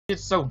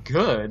It's so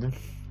good.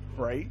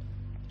 Right?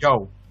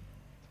 Yo.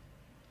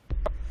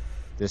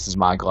 This is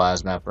my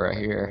glass map right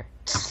here.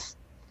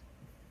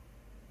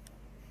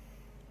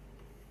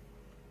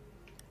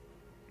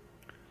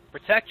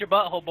 Protect your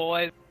butthole,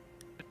 boys.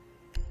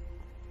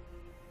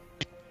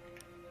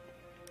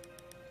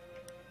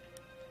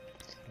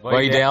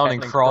 Lay down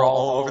and crawl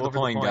all over the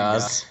plane,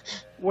 guys.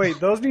 Wait,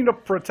 those need a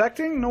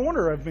protecting? No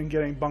wonder I've been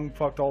getting bung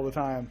fucked all the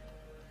time.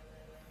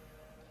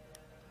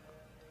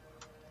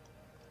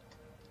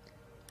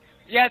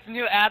 Yeah, it's a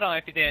new add-on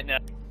if you didn't know.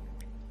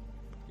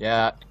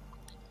 Yeah.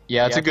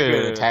 Yeah, it's a good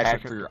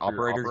attachment for your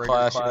operator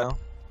class, you know?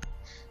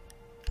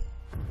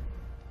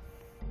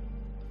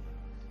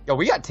 Yo,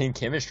 we got team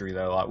chemistry,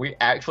 though. Like, we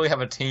actually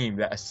have a team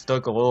that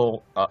stuck a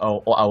little,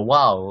 a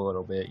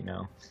little bit, you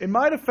know? In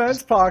my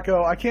defense,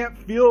 Paco, I can't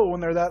feel it when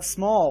they're that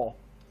small.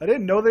 I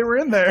didn't know they were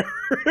in there.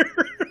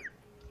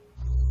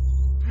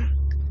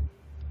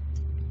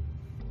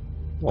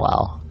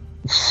 Wow.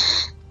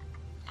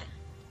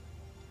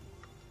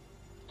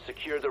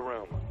 Secure the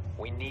room.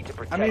 We need to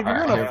protect. I mean, if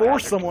you're gonna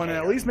force someone,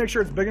 at least make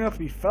sure it's big enough to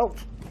be felt.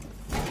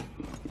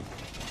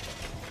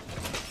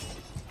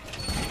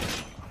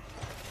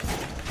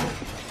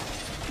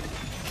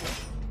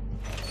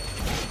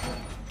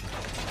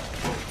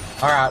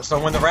 Alright,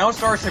 so when the round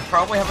starts, they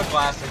probably have a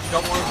glass. They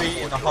don't want to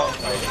be in the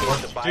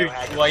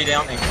hallway. Or lay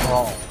down and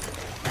crawl.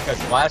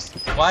 Because glass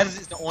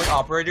is the only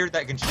operator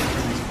that can shoot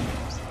through these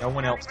windows. No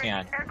one else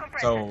can.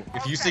 So,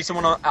 if you see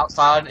someone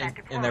outside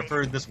and they're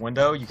through this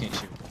window, you can't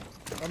shoot.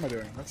 What am I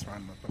doing? That's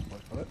fine.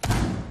 Let's put it.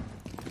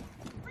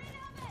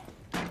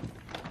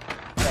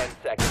 10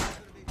 seconds.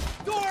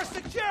 Door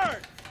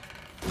secured!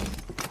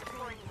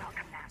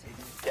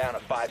 Down to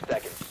 5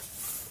 seconds.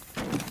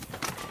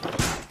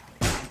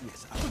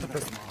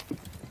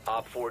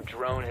 Op 4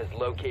 drone has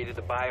located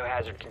the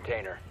biohazard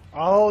container.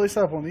 Oh, they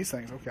set up one of these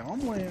things. Okay,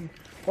 I'm laying.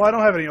 Well, I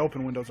don't have any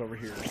open windows over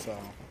here, so.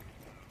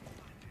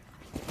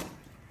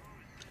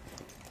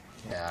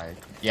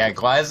 Yeah,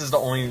 Glass is the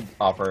only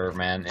operator,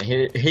 man.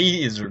 He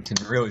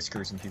can really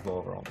screw some people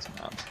over on this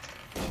map.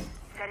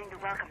 Setting the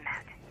welcome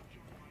mat.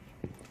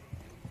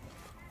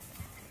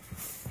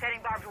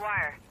 Setting barbed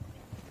wire.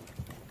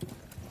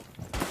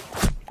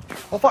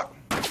 Oh fuck!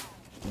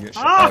 You got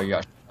shot, oh, you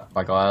got shot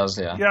by Glass,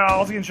 yeah. Yeah, I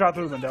was getting shot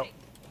through the window.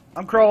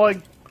 I'm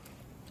crawling.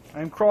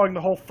 I'm crawling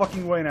the whole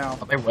fucking way now.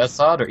 Are they west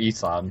side or east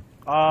side?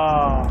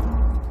 I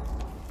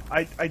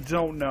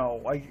don't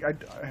know.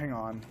 Hang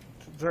on.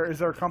 Is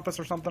there a compass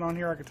or something on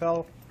here I could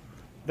tell?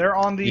 They're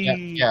on the.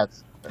 Yeah,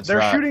 they're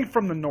right. shooting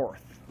from the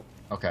north.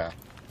 Okay,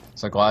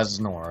 so Glass is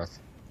north.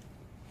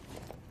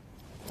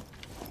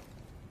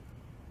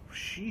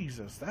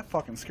 Jesus, that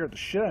fucking scared the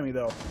shit out of me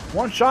though.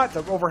 One shot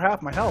took over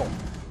half my health.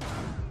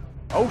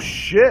 Oh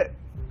shit!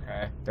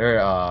 Okay,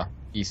 they're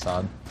east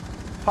side.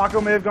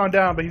 Paco may have gone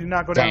down, but he did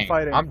not go down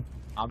fighting.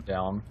 I'm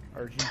down.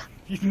 Or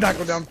he did not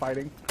go down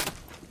fighting.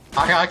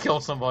 I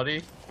killed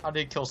somebody. I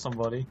did kill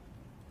somebody.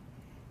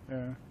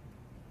 Yeah.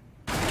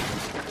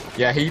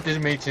 Yeah, he did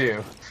me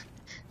too.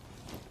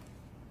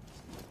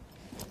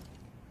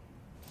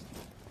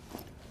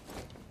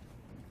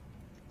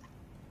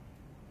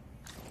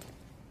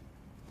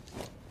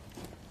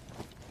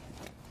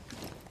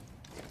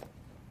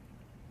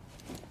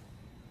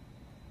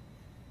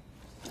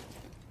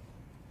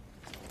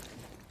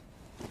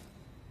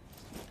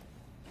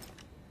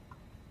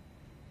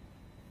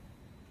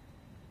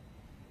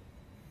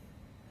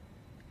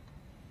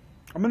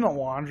 I'm in the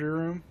laundry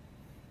room.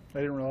 I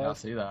didn't realize. Yeah, I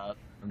see that.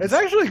 It's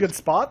actually a good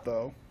spot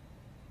though.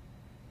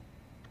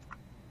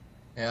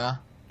 Yeah.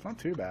 It's not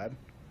too bad.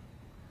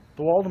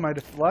 The wall to my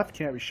left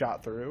can't be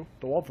shot through.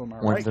 The wall to my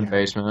right One's in can.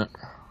 basement.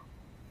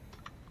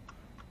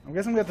 I'm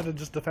guessing we have to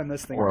just defend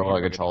this thing. Or right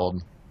like here. a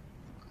child.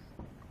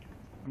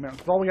 I mean,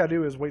 all we gotta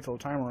do is wait till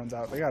the timer runs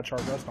out. They gotta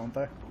charge us, don't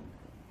they?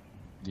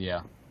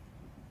 Yeah.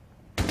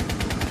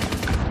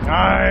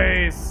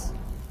 Nice!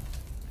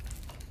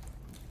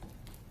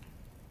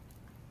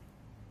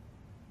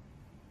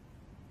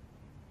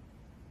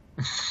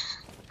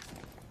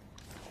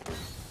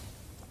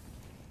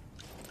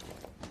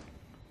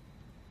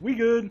 We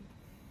good.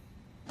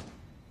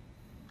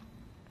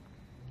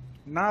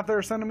 Not if they're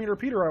a centimeter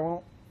Peter, I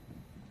won't.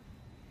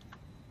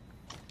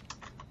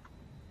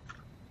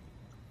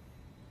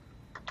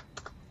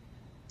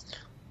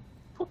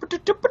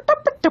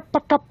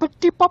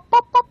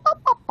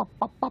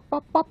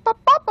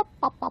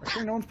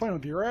 Actually, no one's playing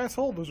with your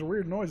asshole. Those are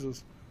weird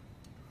noises.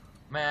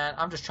 Man,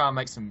 I'm just trying to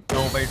make some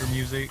elevator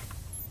music,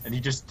 and he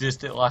just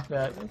dissed it like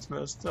that. That's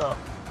messed up.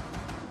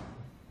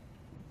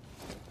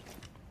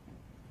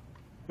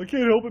 I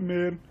can't help it,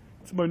 man.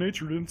 It's my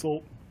natured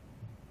insult.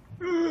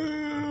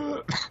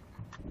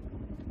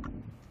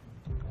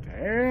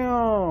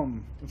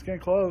 Damn. It's getting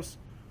close.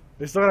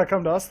 They still gotta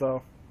come to us,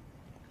 though.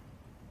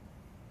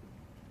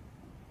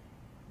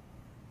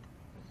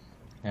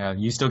 Yeah,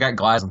 you still got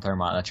Glass and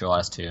Thermite. That's your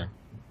last two.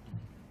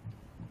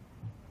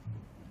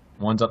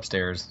 One's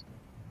upstairs.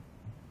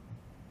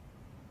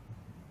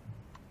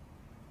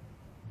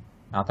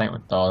 I think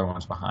the other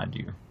one's behind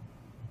you.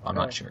 I'm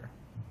not sure.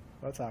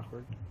 That's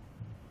awkward.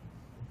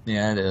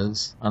 Yeah, it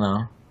is. I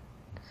know.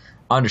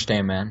 I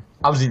understand, man.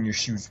 I was in your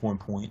shoes at one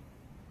point.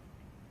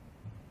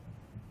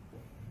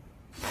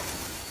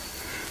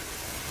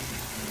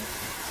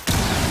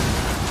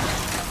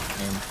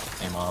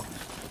 Came up.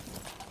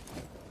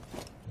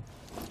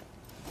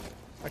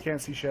 I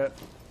can't see shit.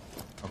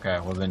 Okay,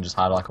 well then just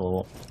hide like a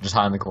little. Just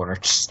hide in the corner.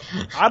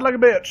 Hide like a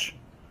bitch.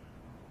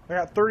 I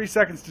got 30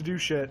 seconds to do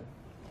shit.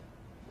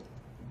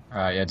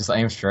 Alright, yeah, just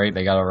aim straight.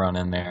 They gotta run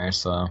in there,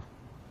 so.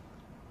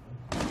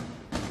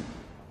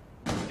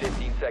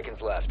 15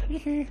 seconds left.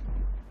 They're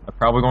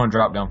probably gonna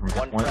drop down from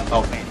One one. friendly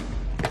Oh, remaining.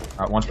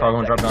 alright, one's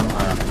probably gonna drop down.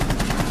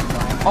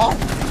 Oh!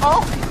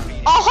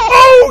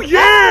 Oh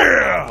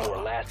yeah! Four,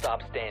 last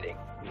stop standing.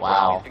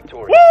 Wow. Friendly is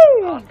victorious.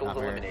 Woo! Hostiles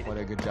What eliminated.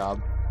 a good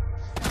job.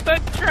 The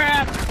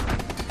trap!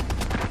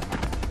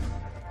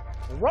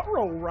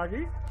 Ruh-roh,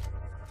 Ruggy.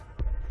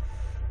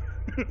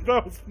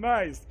 That was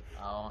nice.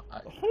 Oh,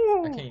 I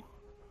Ooh. can't.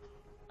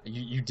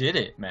 You did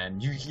it, man.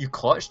 You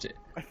clutched it.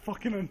 I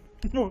fucking...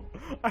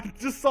 I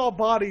just saw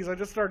bodies. I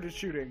just started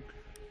shooting.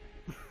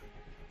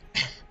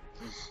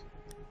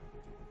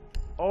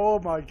 Oh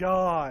my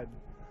god.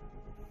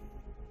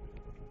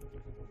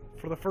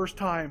 For the first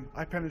time,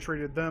 I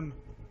penetrated them.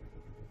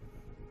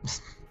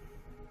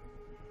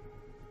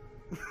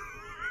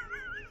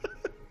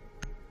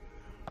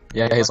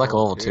 Yeah, he's like a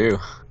level 2.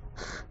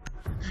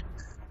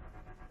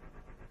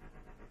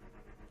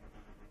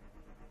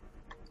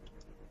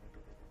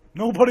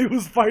 Nobody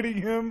was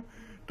fighting him.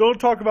 Don't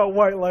talk about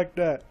Wight like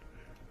that.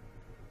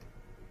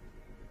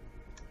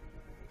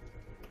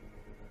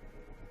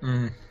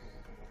 Mm.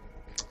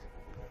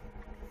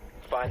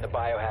 Find the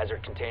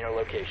biohazard container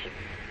location.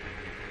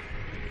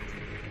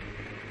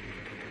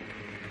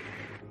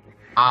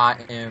 I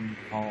am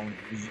on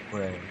the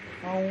way.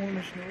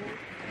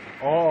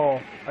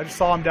 Oh, I just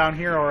saw him down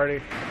here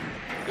already.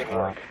 Good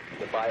work.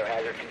 The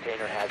biohazard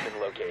container has been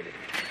located.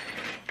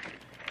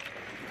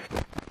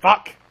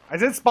 Fuck! I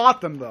did spot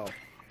them though.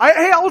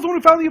 Hey, I was the one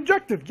who found the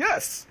objective.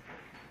 Yes.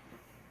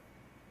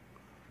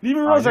 Didn't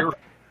even realize I didn't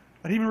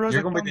even realize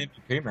You're gonna be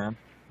the MVP, man.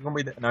 You're gonna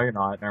be the. No, you're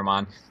not. Never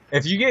mind.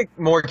 If you get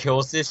more kill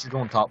assists, you're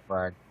going top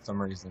frag for some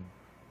reason.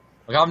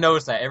 Like I've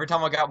noticed that every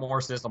time I got more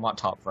assists, I'm not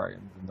top fragging.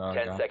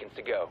 10 seconds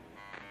to go.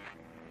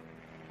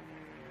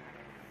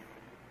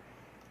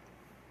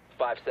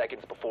 5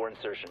 seconds before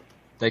insertion.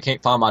 They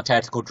can't find my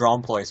tactical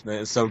drone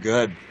placement. It's so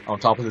good on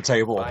top of the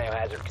table.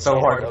 Biohazard So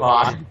hard to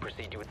container find.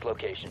 Proceed to its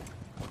location.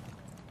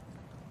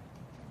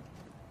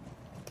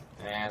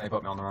 And they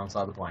put me on the wrong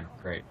side of the plane.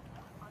 Great.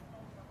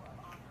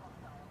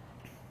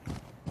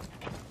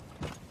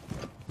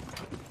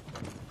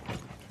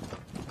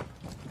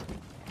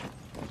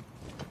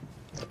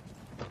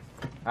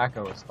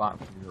 Echo is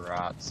fighting for your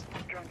rights.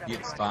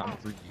 It's fighting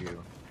for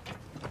you.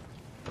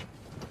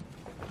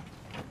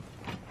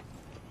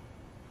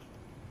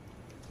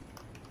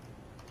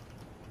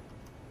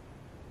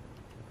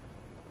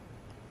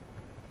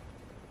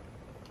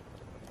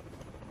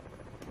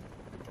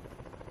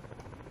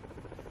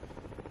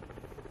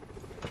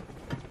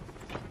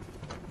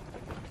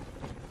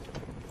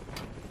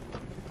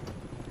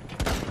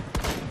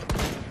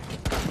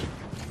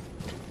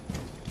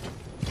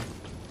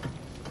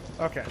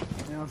 Okay,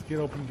 now let's get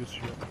open this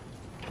shit.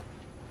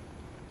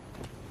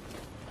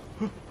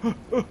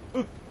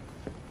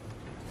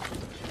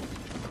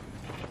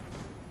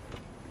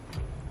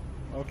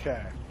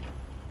 Okay.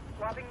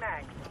 Swapping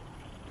mags.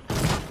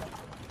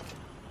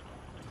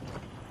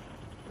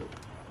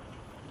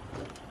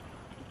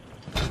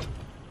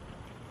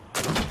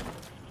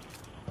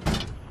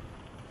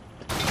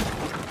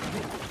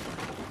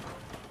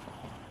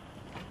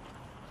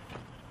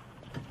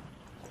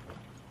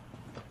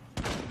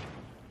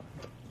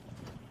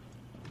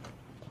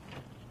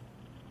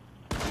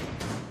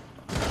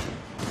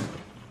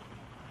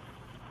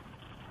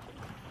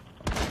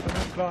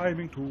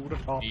 Climbing to the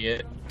top.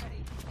 Idiot.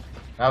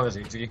 That was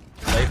easy.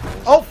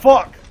 Staples. Oh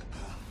fuck!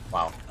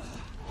 Wow.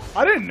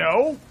 I didn't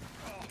know.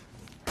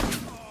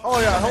 Oh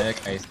yeah.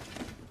 Medic ace.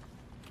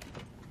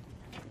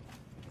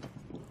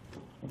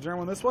 Is there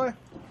anyone this way?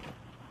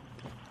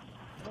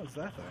 What is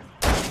that thing?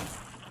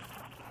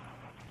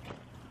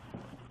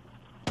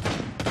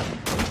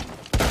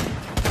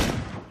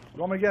 You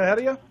want me to get ahead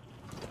of you?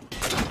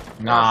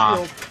 Nah.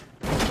 Shield.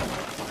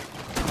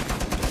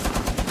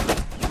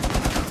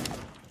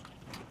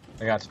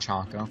 I got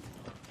Tachanka.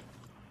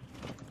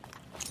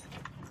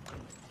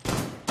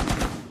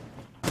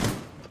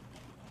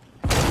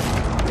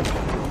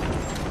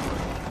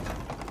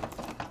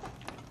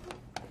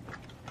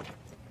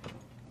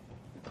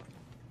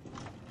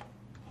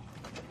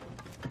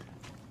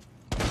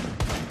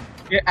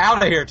 Get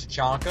out of here,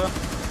 Tachanka.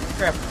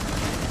 Crap.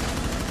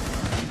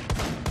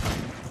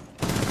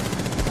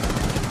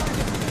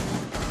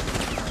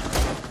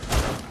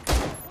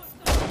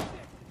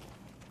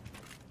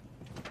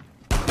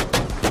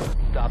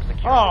 Stop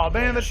securing. Oh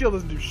man, the shield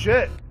doesn't do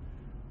shit.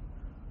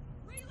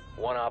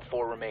 1 op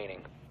 4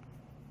 remaining.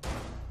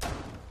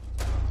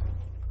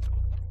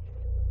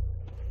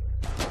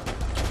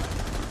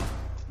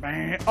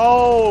 Man,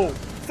 oh,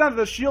 not that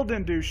the shield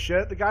didn't do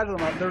shit. The guy to the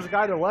left, there's a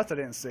guy to the left I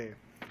didn't see.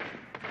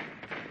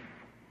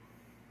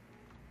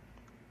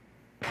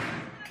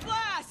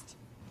 Blast!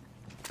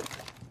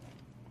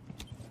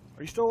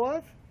 Are you still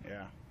alive?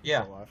 Yeah.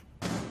 Yeah. Still alive.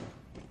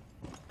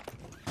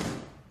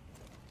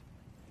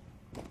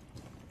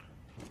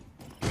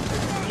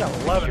 You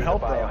got 11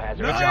 health though. Biohazard.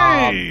 Good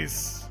job.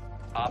 Nice!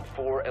 Op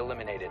 4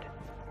 eliminated.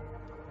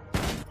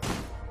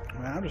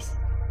 Man, I'm just...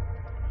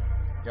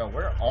 Yo,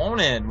 we're on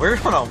it. We're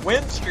on a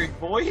win streak,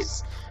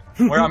 boys.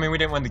 I mean, we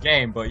didn't win the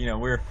game, but you know,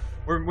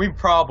 we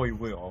probably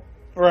will.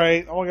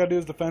 Right, all I gotta do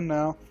is defend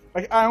now.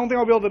 I don't think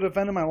I'll be able to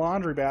defend in my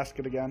laundry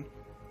basket again.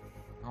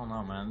 I don't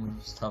know, man.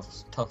 It's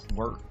tough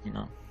work, you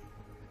know.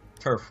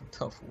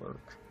 Tough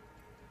work.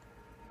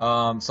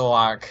 So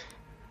like,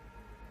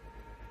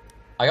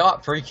 I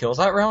got 3 kills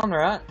that round,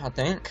 right? I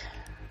think.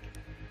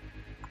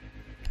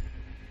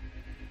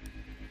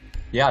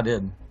 Yeah, I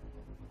did.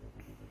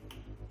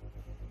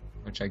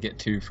 Which I get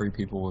 2 free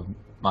people with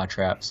my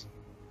traps.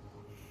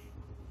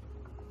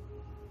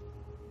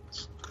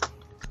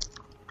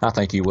 I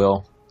think you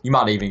will. You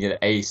might even get an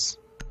ace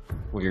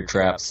with your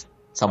traps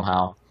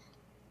somehow.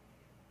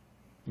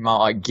 You might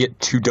like get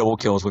 2 double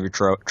kills with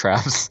your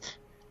traps.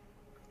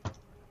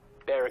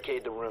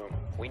 Barricade the room.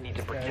 We need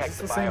to Yeah, protect is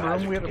the this the same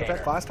room we had to container.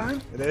 protect last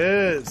time? It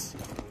is.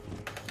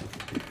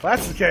 If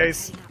that's the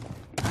case.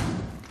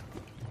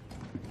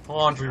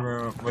 Laundry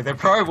room. But they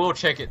probably will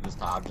check it this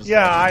time. Just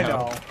Yeah, so I you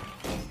know.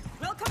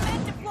 Will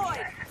command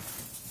deployed.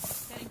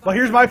 But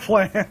here's my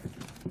plan. ADS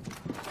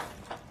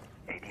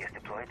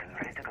deployed and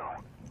ready to go.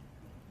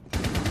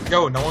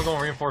 Yo, no one gonna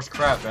reinforce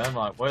crap, man.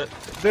 Like, what?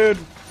 Dude,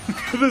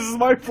 this is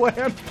my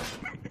plan.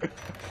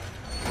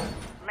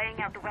 Laying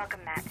out the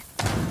welcome mat.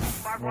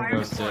 Barbed We'll wire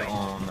go sit deployed.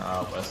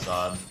 on west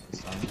side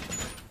this time.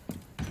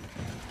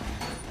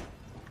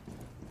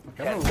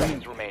 10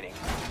 seconds remaining.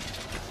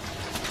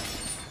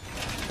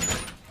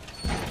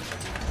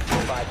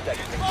 5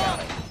 seconds and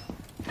counting.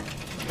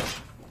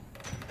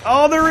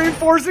 Oh, they're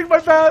reinforcing my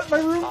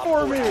room Op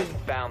for 4 me. has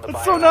found the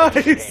That's so biohazard nice.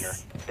 container.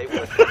 They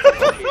will assist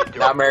located during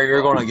Nightmare, you're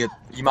deployment. gonna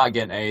get. You might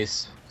get an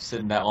ace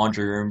sitting in that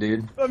laundry room,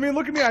 dude. I mean,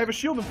 look at me. I have a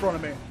shield in front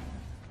of me.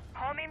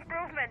 Home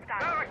improvement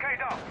time.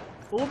 Barricade up.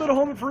 A little bit of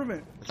home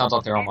improvement. It sounds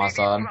like they're on my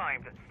side.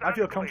 I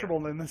feel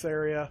comfortable in this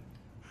area.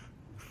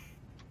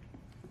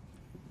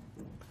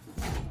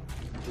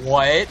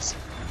 What?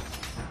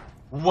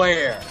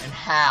 Where and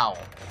how?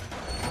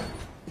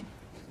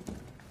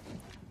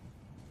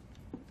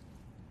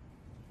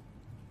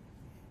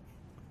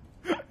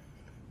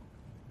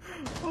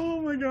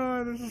 Oh my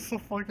god, this is so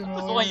fucking I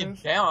was laying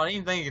hilarious. down. I didn't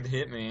even think it could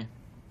hit me.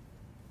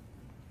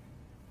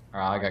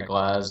 Alright, I got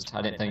glazed.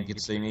 I didn't think you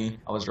could see me.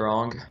 I was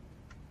wrong.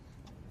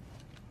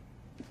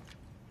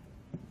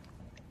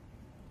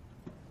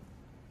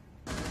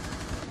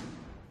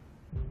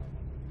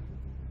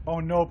 Oh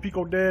no,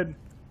 Pico dead.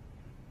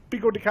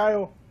 Pico de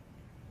Cayo.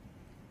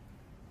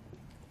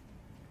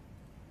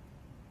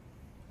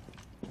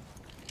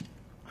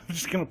 I'm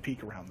just gonna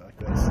peek around like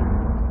this.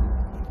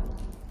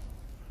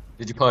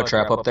 Did you put a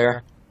trap up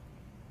there?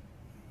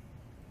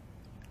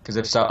 Because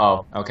if so,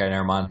 oh, okay,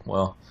 never mind.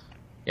 Well,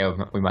 yeah,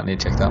 we might need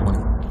to check that one.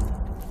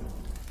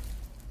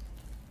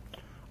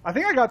 I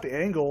think I got the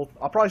angle.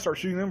 I'll probably start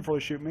shooting them before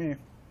they shoot me.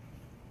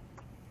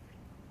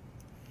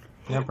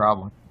 No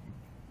problem.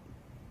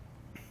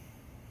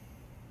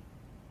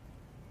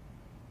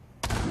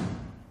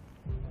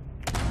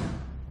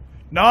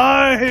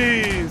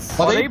 Nice!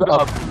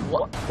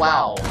 Well,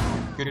 wow.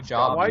 Good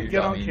job, Wight, dude.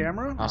 get I on mean,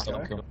 camera? I still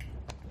Okay. kill.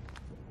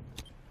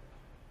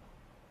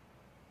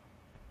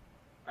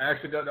 I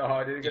actually don't know how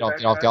I did Get off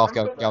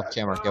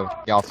camera.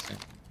 Get off.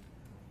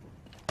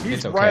 He's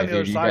It's okay, right on the dude.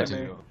 other You side got of to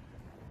me. do it.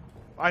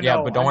 I know.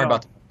 Yeah, but don't I worry know.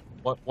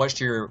 about what's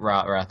to your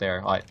right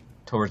there, like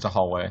towards the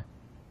hallway,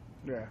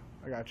 Yeah,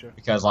 I got you.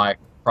 because like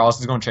Frost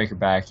is gonna check your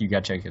back. You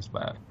gotta check his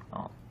back.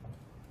 Oh.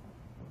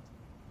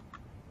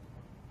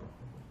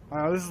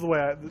 I know, this is the way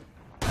I...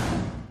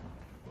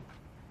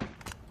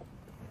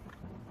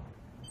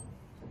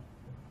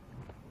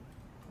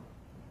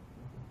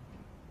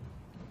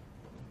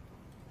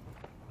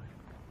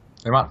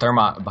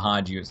 Thermite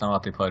behind you. It's not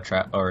like they put a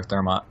trap or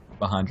thermite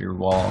behind your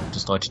wall.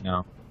 Just to let you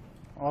know.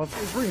 Oh,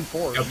 it's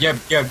reinforced. Yeah.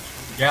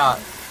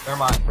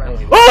 Thermite.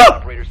 Friendly Ah!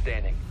 operator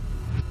standing.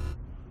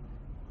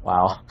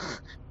 Wow.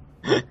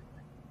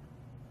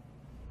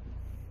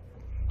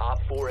 Op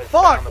 4 has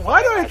Fuck! found the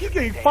Why do I biohazard keep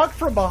getting container. fucked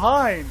from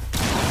behind?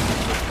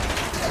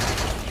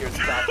 Secure the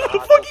South The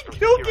hostiles fucking from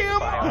kill securing the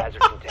cam!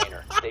 biohazard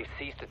container. They've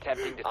ceased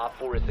attempting to. Op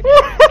 4 is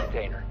securing the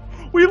container.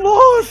 We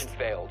lost!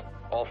 Failed.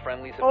 All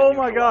friendlies have Oh been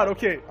my god,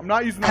 neutralized. okay. I'm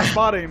not using that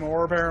spot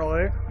anymore,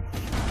 apparently.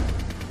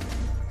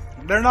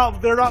 They're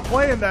not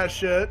playing that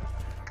shit.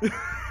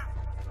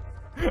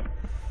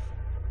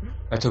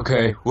 That's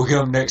okay. We'll get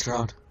them next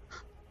round.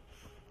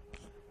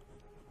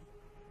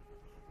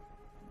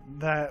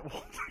 That...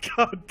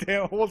 God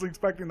damn, I wasn't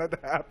expecting that to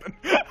happen.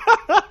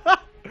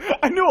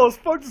 I knew I was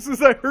fucked as soon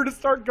as I heard it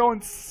start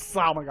going,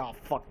 oh my god,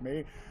 fuck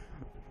me.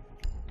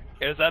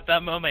 It was at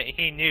that moment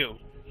he knew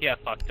he had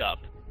fucked up.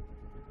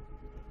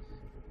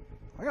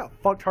 I got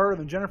fucked harder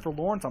than Jennifer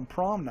Lawrence on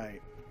prom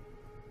night.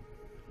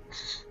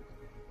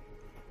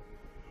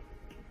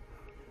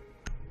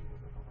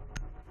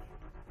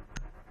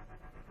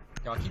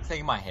 Yo, I keep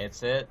thinking my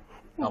headset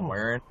I'm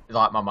wearing is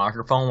like my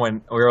microphone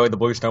when really the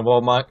blue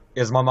snowball mic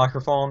is my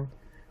microphone.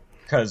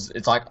 Because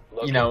it's like,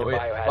 you know,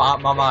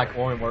 my mic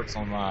only works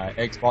on my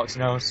Xbox,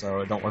 you know, so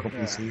it don't work on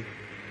PC.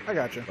 I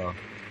gotcha. So,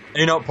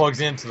 you know, it plugs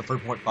into the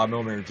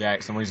 3.5mm jack.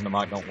 For some reason the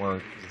mic don't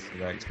work for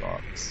the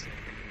Xbox.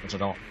 Which I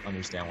don't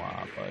understand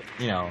why, but,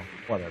 you know,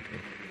 whatever.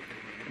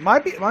 My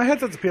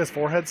headset's a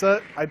PS4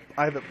 headset. I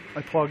have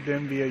it plugged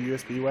in via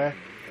USB way.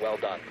 Well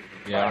done.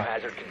 Yeah.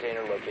 Biohazard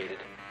container located.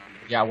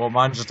 Yeah, well,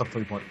 mine's just a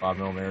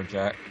 3.5mm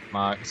jack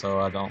mic, so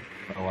I don't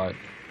know why it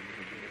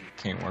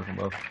can't work on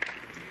both.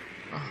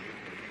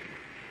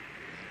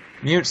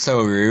 Mute's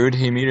so rude.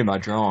 He muted my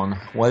drone.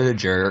 What a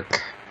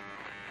jerk.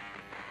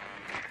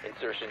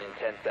 Insertion in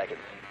 10 seconds.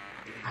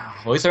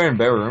 At least they're in a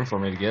better room for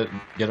me to get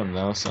them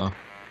though. So.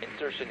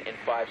 Insertion in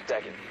 5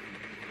 seconds.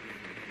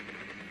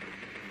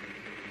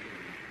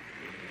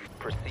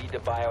 Proceed to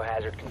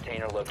biohazard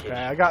container location.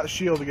 Okay, I got the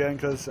shield again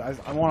because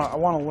I want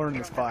to learn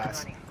this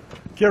class.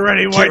 Get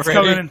ready, Wight's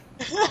coming in.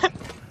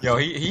 Yo,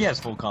 he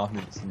has full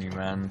confidence in you,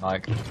 man.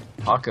 Like,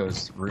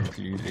 Paco's rooting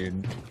for you,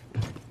 dude.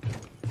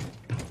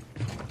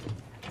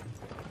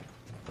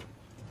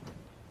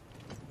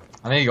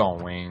 I need to go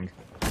on wing.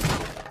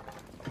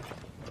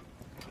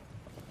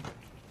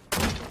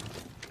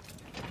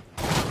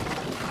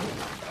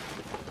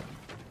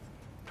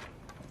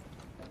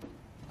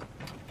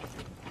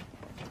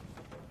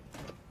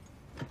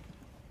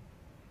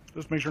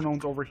 Just make sure no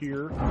one's over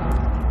here.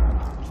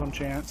 Some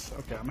chance.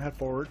 Okay, I'm gonna head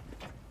forward.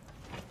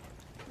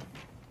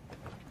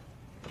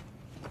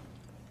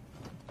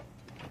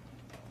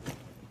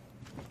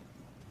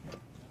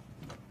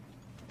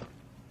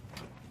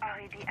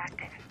 LED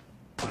active.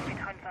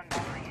 Returns on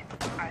battery.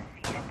 I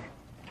see it.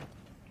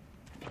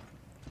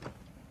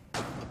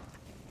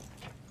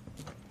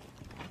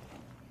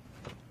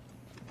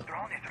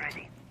 Drone is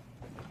ready.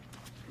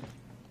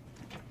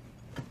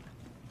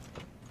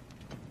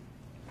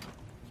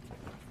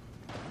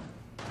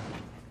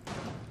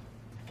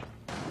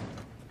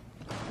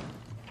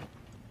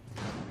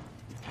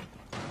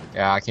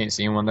 Yeah, I can't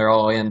see them when they're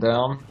all laying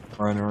down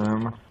or in a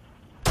room.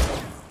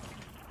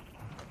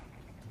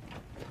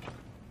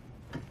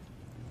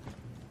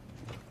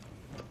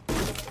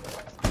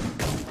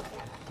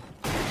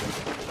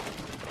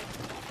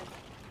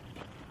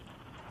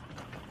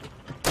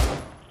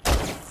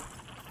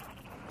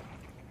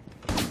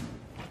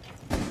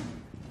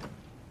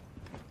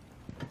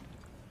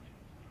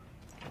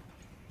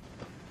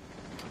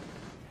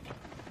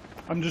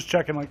 I'm just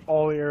checking like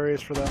all the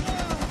areas for them.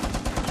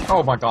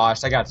 Oh my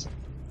gosh, I got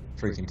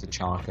freaking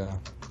Tachanka.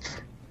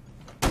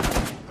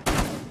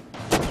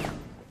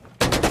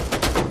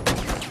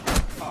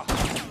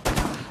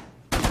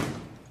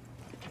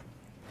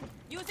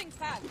 Using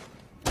fag.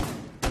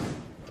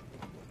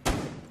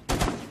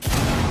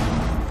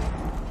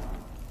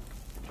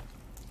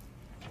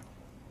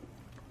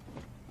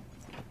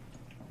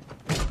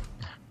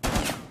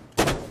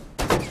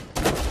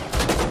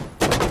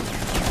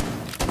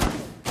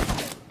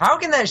 How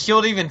can that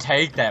shield even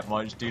take that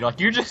much, dude?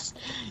 Like, you're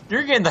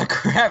getting the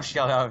crap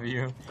shot out of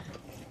you.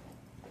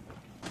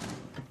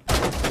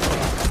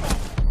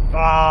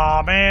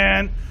 Aw,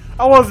 man.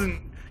 I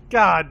wasn't...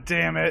 God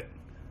damn it.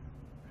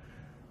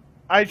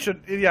 I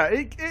should...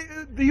 Yeah,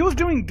 he was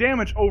doing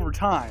damage over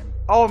time.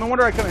 Oh, no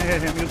wonder I couldn't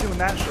hit him. He was doing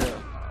that shit.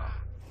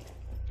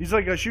 He's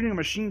like shooting a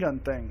machine gun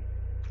thing.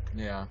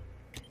 Yeah.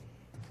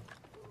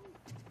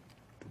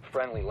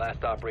 Friendly,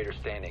 last operator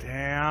standing.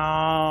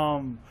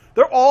 Damn.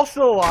 They're all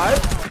still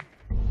alive?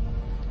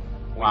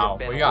 Wow,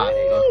 we got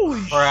Holy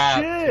the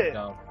crap. shit.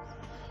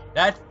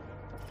 That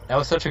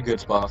was such a good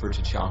spot for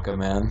Tachanka,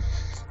 man.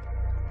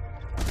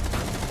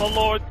 The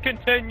Lord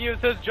continues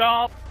his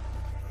job.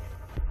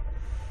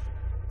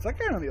 Is that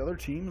guy on the other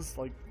team? Is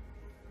like...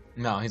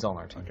 No, he's on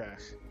our team. Okay.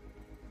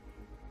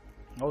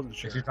 I wasn't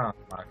sure. If you're trying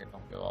to market,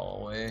 don't go all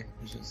the way.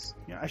 It's just...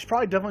 Yeah, I should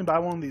probably definitely buy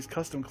one of these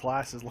custom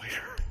classes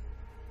later.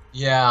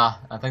 Yeah,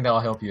 I think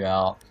that'll help you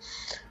out.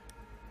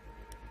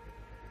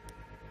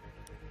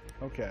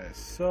 Okay,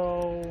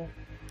 so...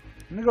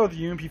 I'm gonna go with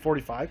the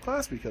UMP-45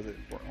 class because it...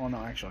 Oh no,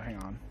 actually, hang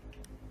on.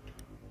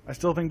 I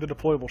still think the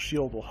deployable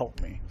shield will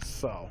help me,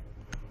 so...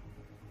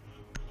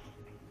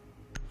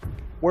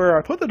 Where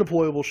I put the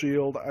deployable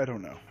shield, I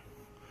don't know.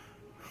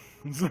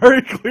 It's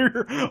very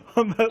clear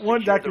on that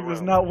one tactic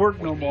does not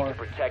work no more. To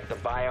protect the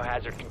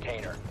biohazard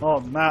container. Oh,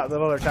 that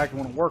other tactic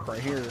wouldn't work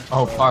right here.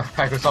 Oh,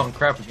 Firepack was talking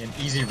crap again.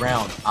 Easy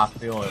round. I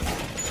feel it.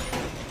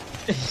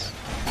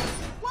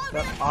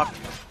 That op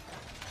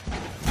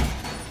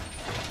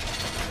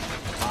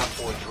Op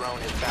 4 drone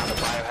has found a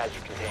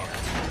biohazard container.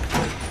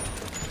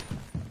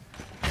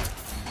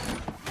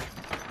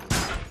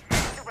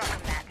 You're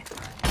welcome, Matt.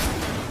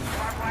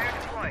 Barbed wire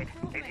deployed.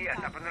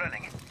 AGS up and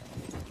running.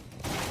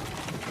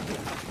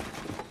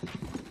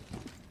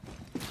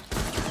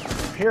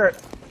 Hear it.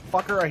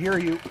 Fucker, I hear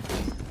you.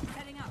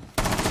 Heading up.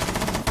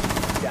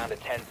 Down to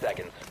 10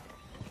 seconds.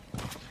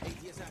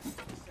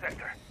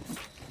 sector.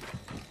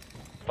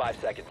 5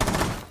 seconds.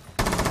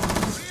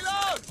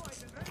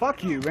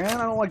 Fuck you, man.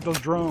 I don't like those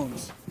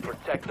drones.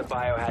 Protect the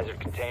biohazard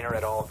container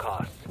at all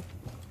costs.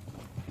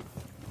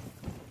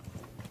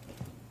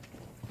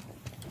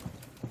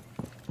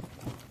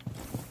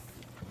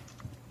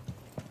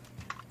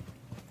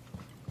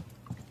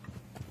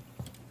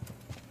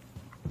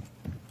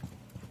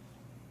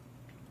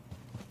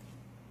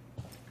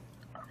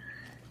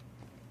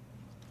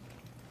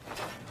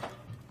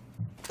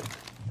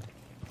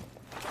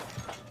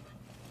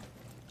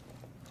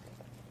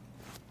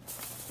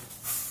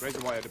 Razor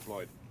wire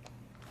deployed.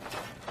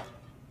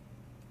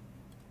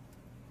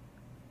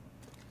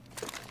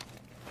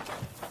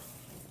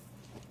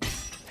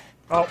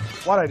 Oh,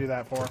 why'd I do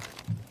that for?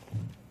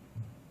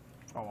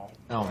 Oh well.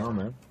 I don't know,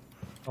 man.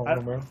 I I-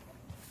 don't know, man.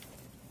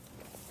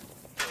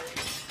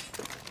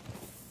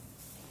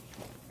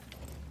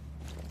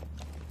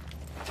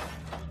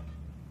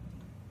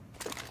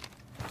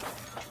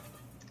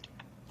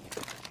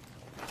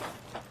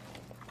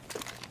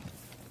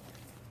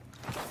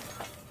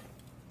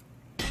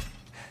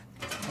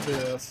 I'll do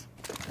this.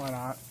 Why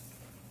not?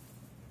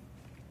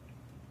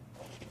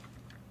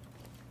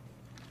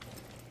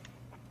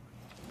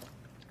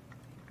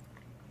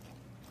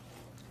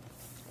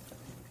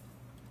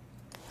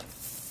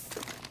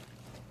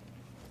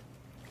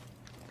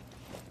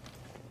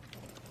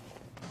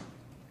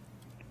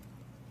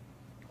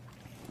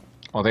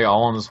 Are they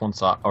all on this one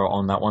side, or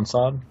on that one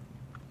side?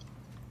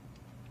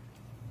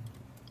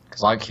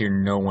 Because I hear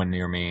no one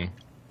near me.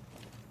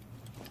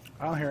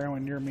 I don't hear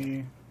anyone near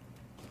me.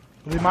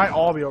 But they might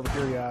all be over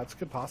here, yeah. It's a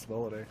good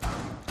possibility.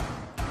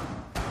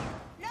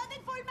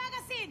 Loading full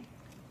magazine.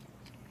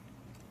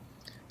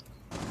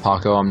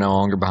 Paco, I'm no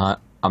longer behind.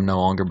 I'm no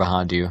longer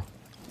behind you.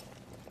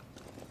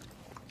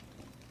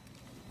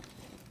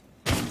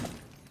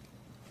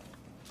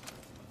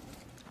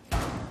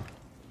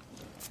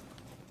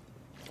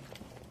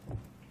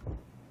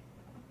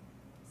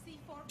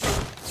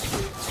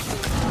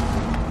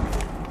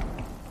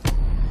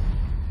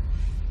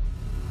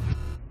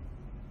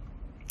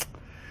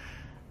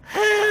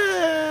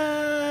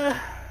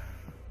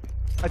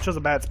 I chose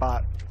a bad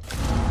spot.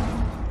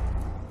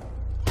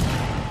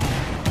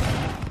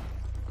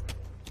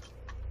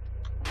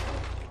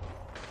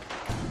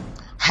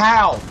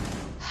 How?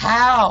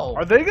 How?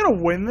 Are they gonna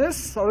win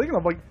this? Are they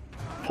gonna like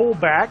pull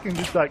back and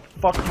just like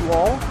fuck you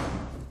all?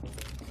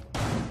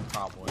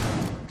 Probably.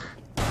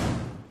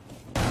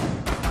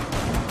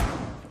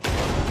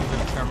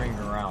 They're turning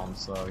around,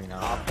 so you know.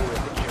 Op 4 is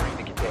securing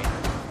the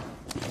container.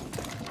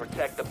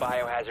 Protect the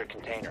biohazard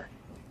container.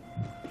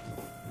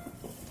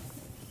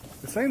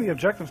 They're saying the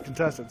objective's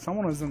contested.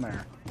 Someone is in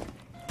there.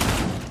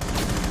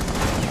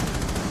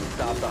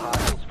 Stop the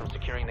hostiles from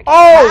securing the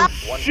Oh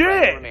container. One friendly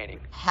shit! remaining.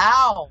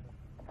 How?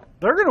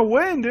 They're gonna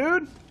win,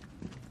 dude.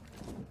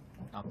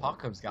 Now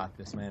Paco's got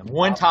this, man.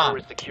 One Op 4 time.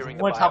 is securing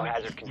the One time.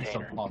 biohazard Please,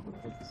 container. Paco,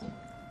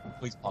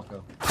 please,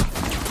 Paco.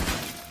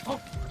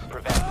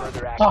 Prevent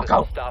further access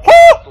Paco. and stop the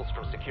hostiles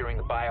from securing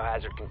the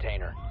biohazard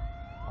container.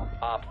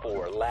 Op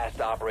 4,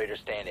 last operator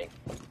standing.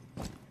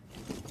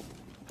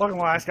 Fucking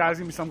last guy's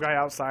gonna be some guy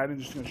outside and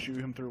just gonna shoot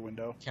him through a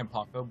window. Can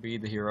Paco be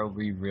the hero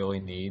we really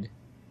need?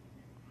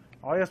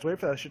 All he has to wait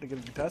for that shit to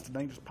get contested,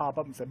 then he can just pop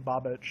up and say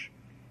Bobbitch.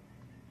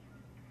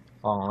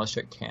 Hold on, let's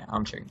check cam.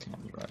 I'm checking cam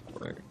right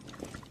quick.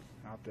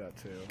 I'll do that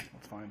too.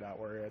 Let's find out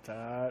where it's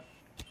at.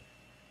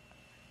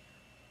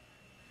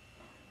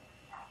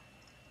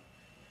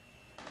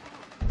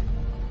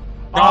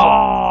 All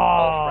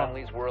Oh,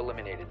 friendlies were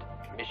eliminated.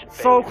 Mission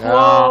so failed. close.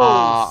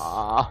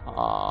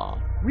 Ah.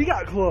 We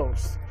got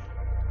close.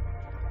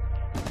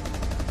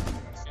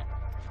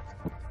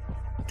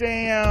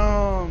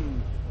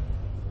 Damn.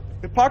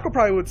 If Paco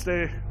probably would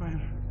stay.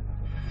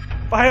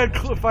 If I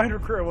had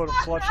recruit, I would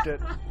have clutched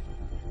it.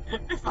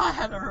 If I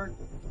had heard